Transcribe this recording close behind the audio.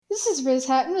This is Riz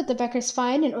Hatton with the Becker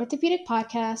Spine and Orthopedic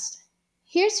Podcast.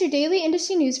 Here's your daily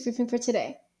industry news briefing for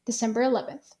today, December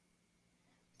 11th.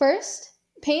 First,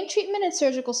 pain treatment and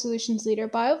surgical solutions leader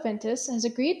Bioventus has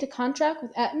agreed to contract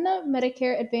with Aetna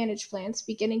Medicare Advantage plans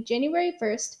beginning January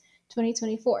 1st,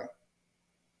 2024.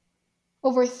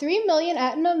 Over 3 million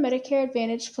Aetna Medicare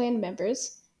Advantage plan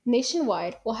members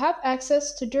nationwide will have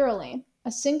access to Durolane,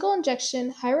 a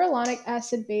single-injection hyaluronic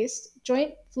acid-based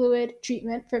joint fluid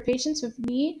treatment for patients with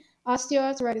knee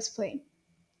osteoarthritis pain.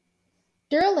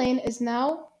 Durolane is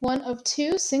now one of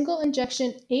 2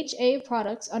 single-injection HA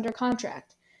products under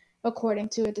contract, according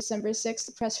to a December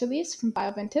 6th press release from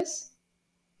Bioventus.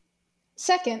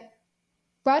 Second,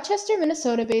 Rochester,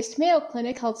 Minnesota-based Mayo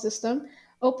Clinic Health System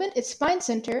opened its Spine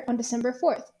Center on December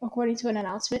 4th, according to an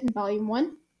announcement in Volume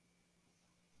 1.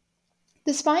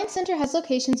 The Spine Center has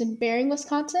locations in Bering,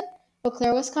 Wisconsin, Eau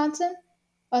Claire, Wisconsin,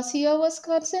 Osseo,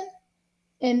 Wisconsin,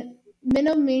 and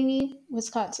Menominee,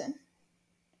 Wisconsin.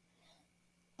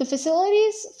 The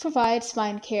facilities provide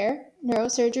spine care,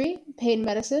 neurosurgery, pain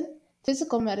medicine,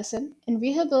 physical medicine, and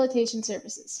rehabilitation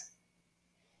services.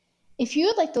 If you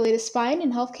would like the latest spine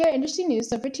and healthcare industry news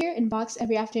delivered to your inbox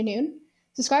every afternoon,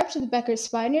 subscribe to the Becker's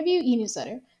Spine Review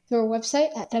e-newsletter through our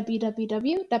website at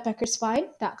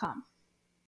www.beckerspine.com.